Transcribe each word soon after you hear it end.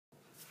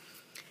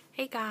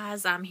Hey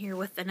guys, I'm here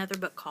with another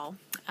book haul.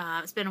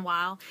 It's been a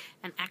while,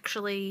 and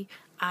actually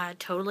I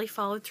totally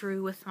followed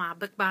through with my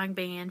book buying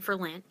ban for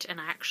Lent,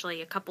 and I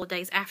actually a couple of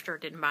days after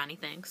didn't buy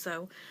anything,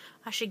 so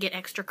I should get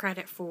extra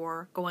credit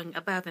for going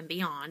above and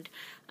beyond.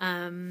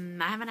 I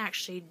haven't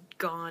actually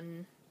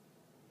gone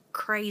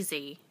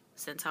crazy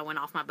since I went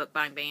off my book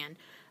buying ban.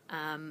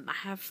 I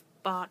have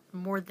bought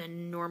more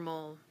than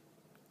normal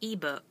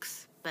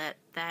ebooks, but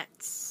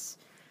that's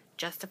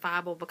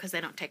justifiable because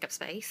they don't take up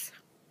space.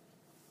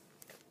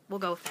 We'll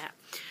go with that.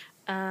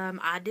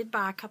 I did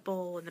buy a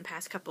couple in the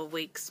past couple of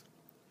weeks,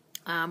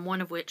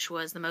 one of which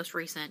was the most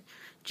recent,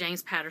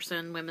 James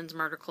Patterson, Women's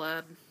Murder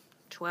Club,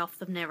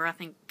 12th of Never, I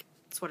think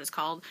that's what it's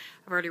called.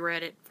 I've already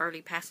read it. I've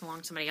already passed it along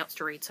to somebody else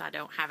to read, so I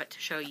don't have it to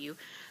show you.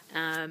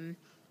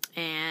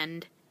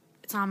 And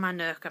it's on my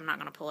Nook. I'm not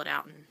going to pull it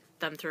out and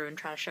thumb through and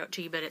try to show it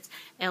to you, but it's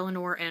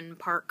Eleanor and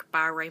Park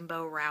by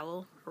Rainbow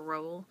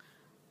Rowell.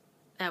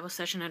 That was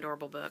such an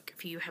adorable book.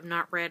 If you have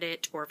not read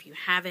it, or if you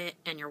have it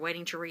and you're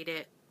waiting to read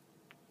it,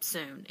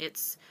 soon.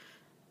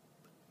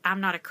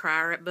 I'm not a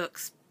crier at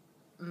books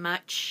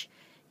much.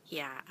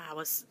 Yeah,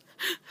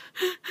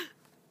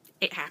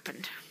 it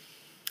happened.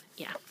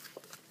 Yeah.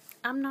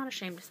 I'm not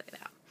ashamed to say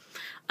that.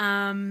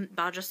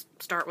 But I'll just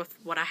start with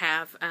what I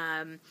have.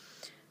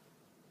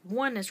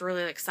 One is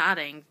really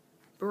exciting.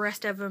 The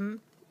rest of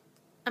them,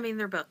 I mean,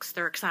 they're books.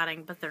 They're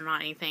exciting, but they're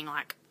not anything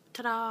like,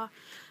 ta-da.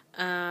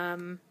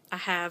 I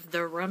have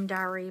The Rum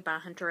Diary by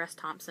Hunter S.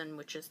 Thompson,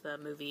 which is the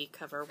movie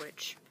cover,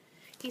 which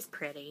he's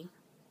pretty.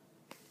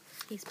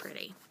 He's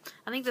pretty.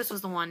 I think this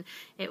was the one.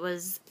 It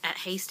was at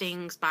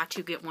Hastings, buy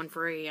two, get one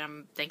free.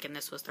 I'm thinking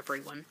this was the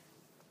free one.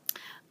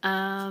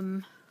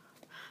 I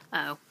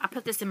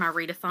put this in my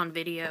readathon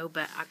video,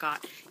 but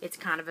it's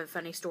kind of a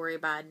funny story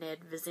by Ned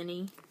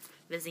Vizzini,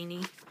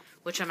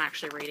 which I'm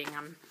actually reading.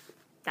 I'm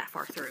that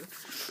far through.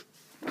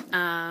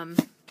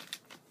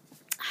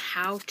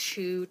 How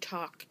to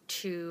Talk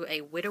to a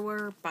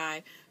Widower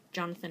by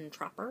Jonathan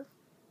Tropper.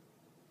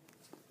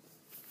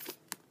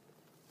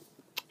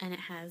 And it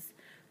has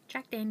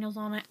Jack Daniels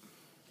on it.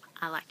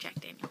 I like Jack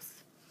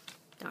Daniels.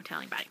 Don't tell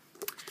anybody.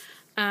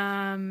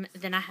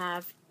 Then I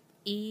have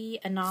a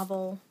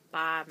Novel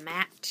by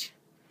Matt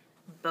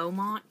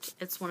Beaumont.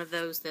 It's one of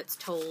those that's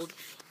told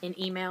in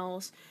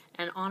emails.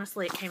 And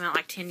honestly, it came out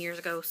like 10 years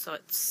ago, so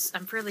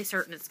I'm fairly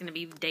certain it's going to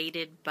be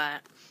dated, but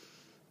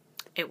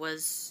it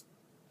was,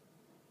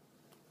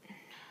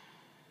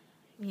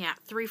 yeah,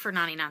 3 for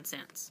 99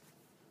 cents.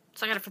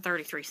 So I got it for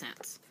 33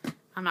 cents.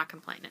 I'm not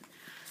complaining.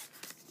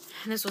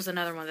 And this was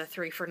another one of the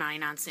 3 for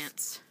 99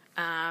 cents.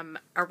 A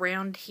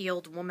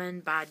Round-Heeled Woman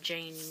by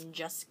Jane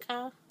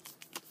Juska.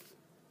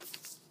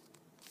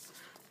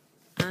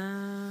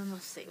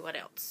 Let's see, what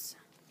else?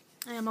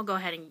 And we'll go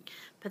ahead and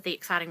put the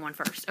exciting one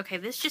first. Okay,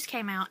 this just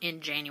came out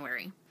in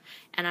January.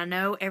 And I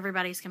know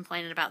everybody's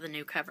complaining about the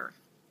new cover.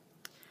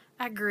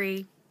 I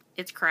agree.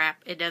 It's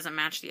crap. It doesn't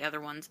match the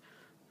other ones.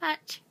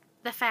 But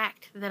the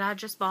fact that I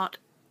just bought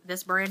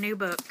this brand new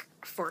book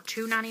for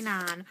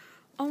 $2.99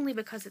 only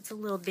because it's a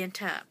little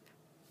bent up.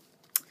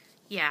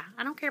 Yeah,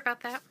 I don't care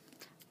about that.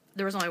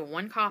 There was only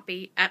one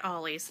copy at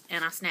Ollie's,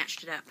 and I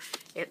snatched it up.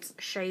 It's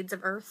Shades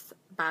of Earth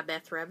by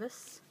Beth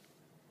Revis.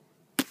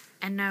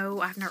 And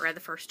no, I've not read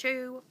the first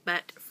two,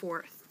 but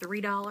for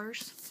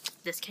 $3,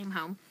 this came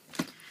home.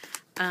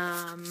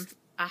 I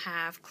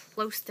have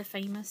Close to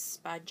Famous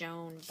by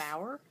Joan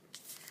Bauer.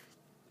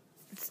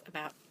 It's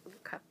about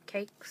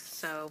cupcakes,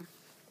 so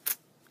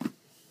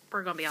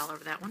we're going to be all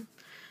over that one.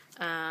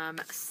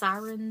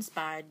 Sirens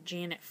by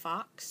Janet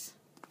Fox.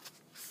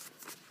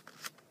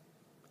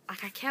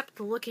 Like, I kept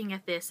looking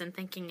at this and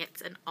thinking it's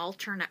an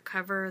alternate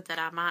cover that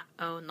I might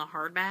own the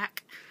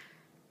hardback.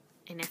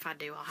 And if I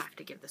do, I'll have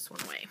to give this one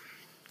away.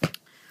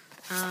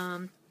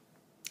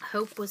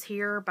 Hope Was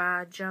Here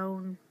by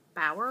Joan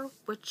Bauer,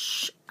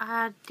 which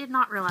I did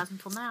not realize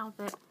until now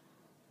that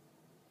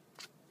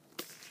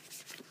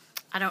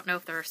I don't know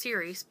if they're a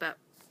series, but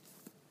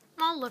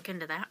I'll look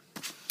into that.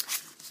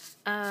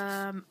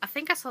 I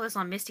think I saw this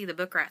on Misty the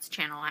Book Rat's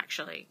channel,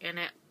 actually, and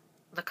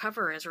the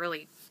cover is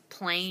really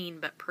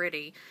plain but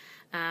pretty.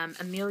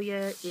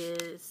 Amelia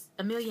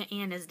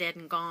Ann is Dead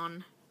and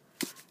Gone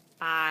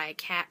by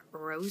Kat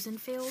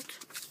Rosenfield.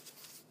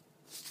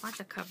 I like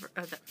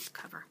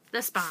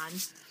the spine.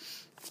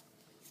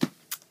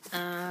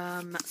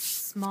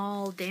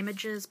 Small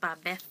Damages by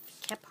Beth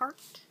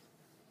Kephart.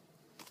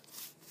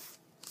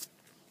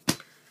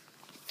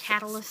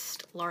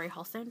 Catalyst, Laurie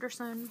Halse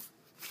Anderson.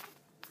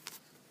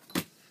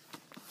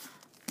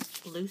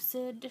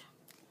 Lucid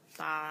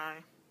by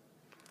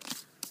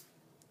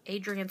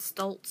Adrian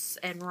Stoltz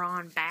and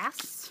Ron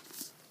Bass.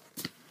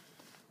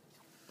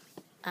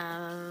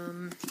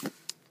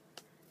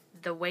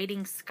 The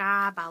Waiting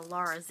Sky by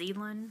Laura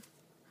Zealand.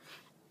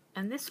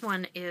 And this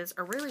one is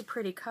a really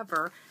pretty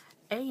cover,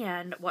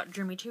 and what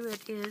drew me to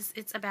it is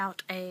it's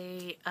about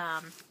a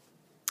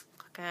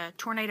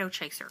tornado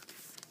chaser.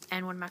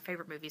 And one of my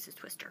favorite movies is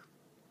Twister.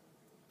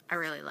 I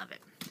really love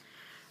it.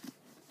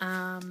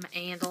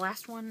 And the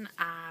last one,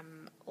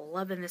 I'm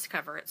loving this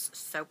cover. It's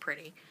so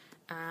pretty.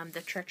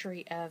 The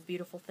Treachery of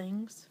Beautiful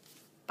Things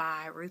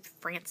by Ruth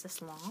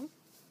Francis Long.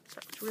 So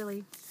it's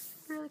really,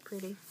 really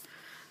pretty.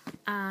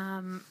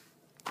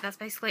 That's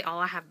basically all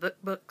I have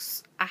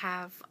books. I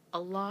have a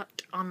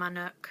lot on my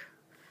Nook.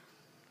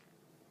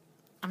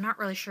 I'm not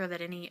really sure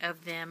that any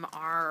of them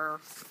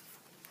are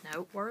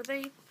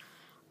noteworthy.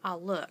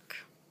 I'll look.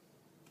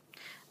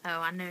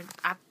 Oh, I know.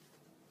 I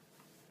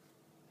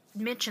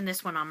mentioned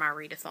this one on my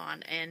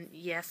readathon, and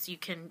yes, you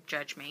can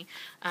judge me.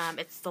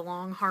 It's The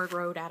Long Hard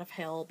Road Out of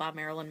Hell by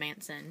Marilyn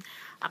Manson.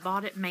 I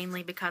bought it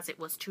mainly because it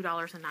was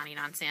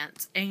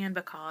 $2.99, and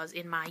because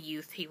in my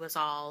youth he was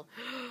all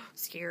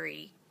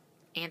scary,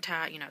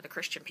 the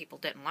Christian people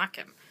didn't like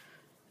him.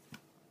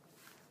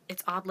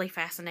 It's oddly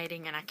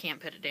fascinating, and I can't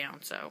put it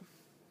down, so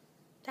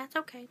that's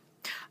okay.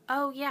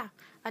 Oh, yeah,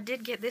 I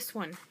did get this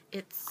one.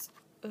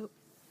 Oh,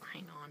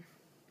 hang on.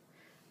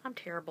 I'm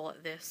terrible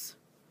at this.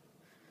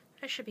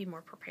 I should be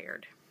more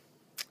prepared.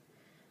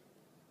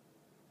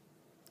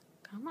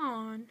 Come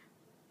on.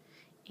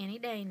 Any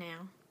day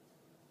now.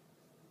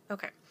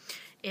 Okay.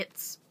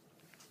 It's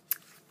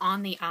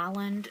On the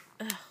Island.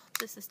 Ugh,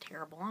 this is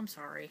terrible. I'm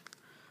sorry.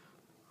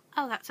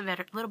 Oh, that's a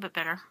little bit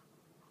better.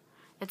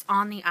 It's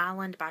On the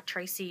Island by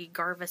Tracy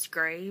Garvis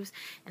Graves,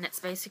 and it's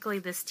basically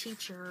this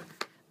teacher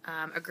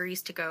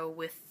agrees to go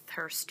with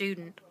her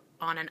student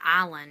on an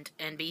island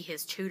and be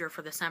his tutor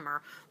for the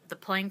summer. The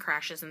plane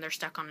crashes and they're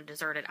stuck on a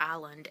deserted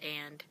island,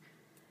 and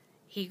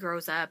he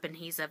grows up and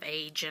he's of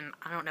age, and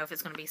I don't know if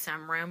it's going to be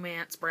some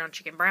romance, brown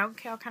chicken, brown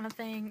cow kind of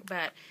thing,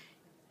 but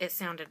it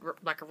sounded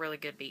like a really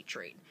good beach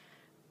read.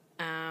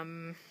 Let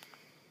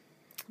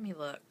me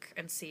look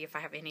and see if I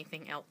have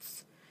anything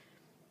else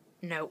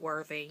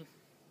noteworthy.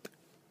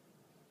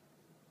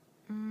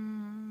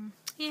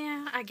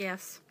 Yeah, I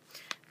guess.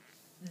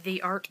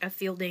 The Art of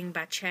Fielding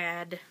by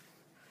Chad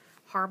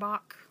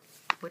Harbach,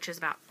 which is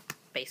about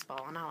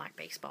baseball, and I like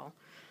baseball.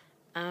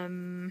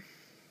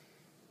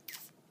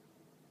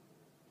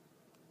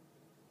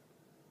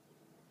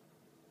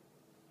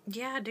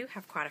 Yeah, I do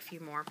have quite a few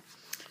more.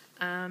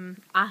 I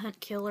Hunt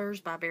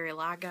Killers by Barry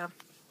Lyga.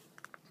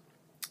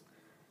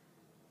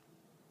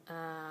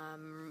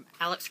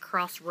 Alex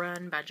Cross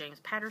Run by James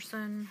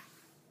Patterson.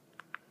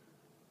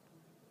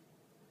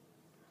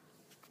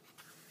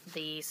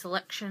 The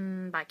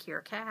Selection by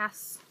Kiera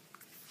Cass.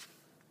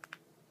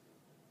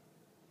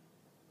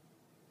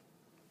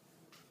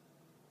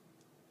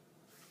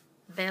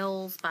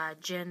 Bells by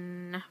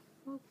Jen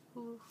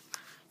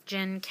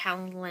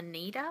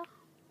Calanita.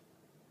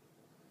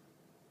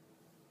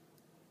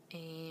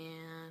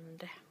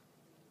 And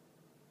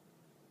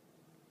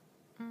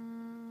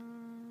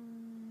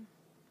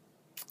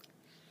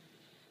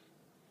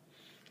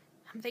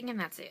I'm thinking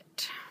that's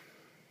it.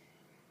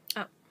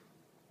 Oh,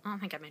 I don't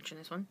think I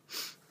mentioned this one.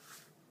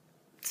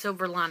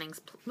 Silver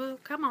Linings. Boo,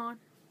 come on.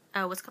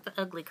 Oh, it's got the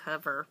ugly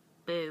cover.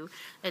 Boo.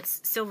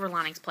 It's Silver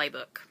Linings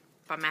Playbook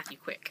by Matthew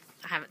Quick.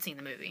 I haven't seen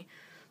the movie,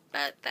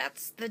 but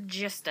that's the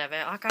gist of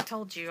it. Like I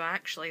told you, I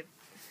actually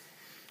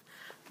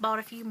bought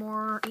a few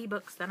more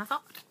ebooks than I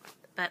thought.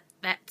 But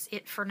that's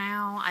it for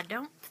now. I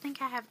don't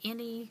think I have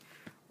any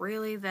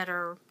really that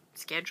are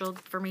scheduled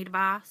for me to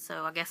buy,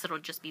 so I guess it'll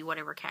just be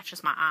whatever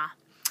catches my eye.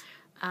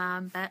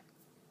 But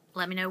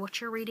let me know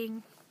what you're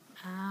reading.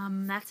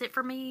 That's it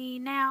for me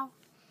now.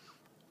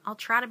 I'll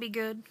try to be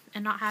good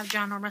and not have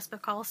ginormous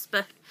book hauls,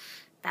 but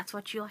that's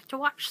what you like to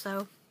watch,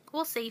 so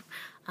we'll see.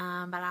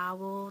 But I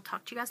will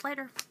talk to you guys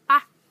later.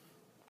 Bye.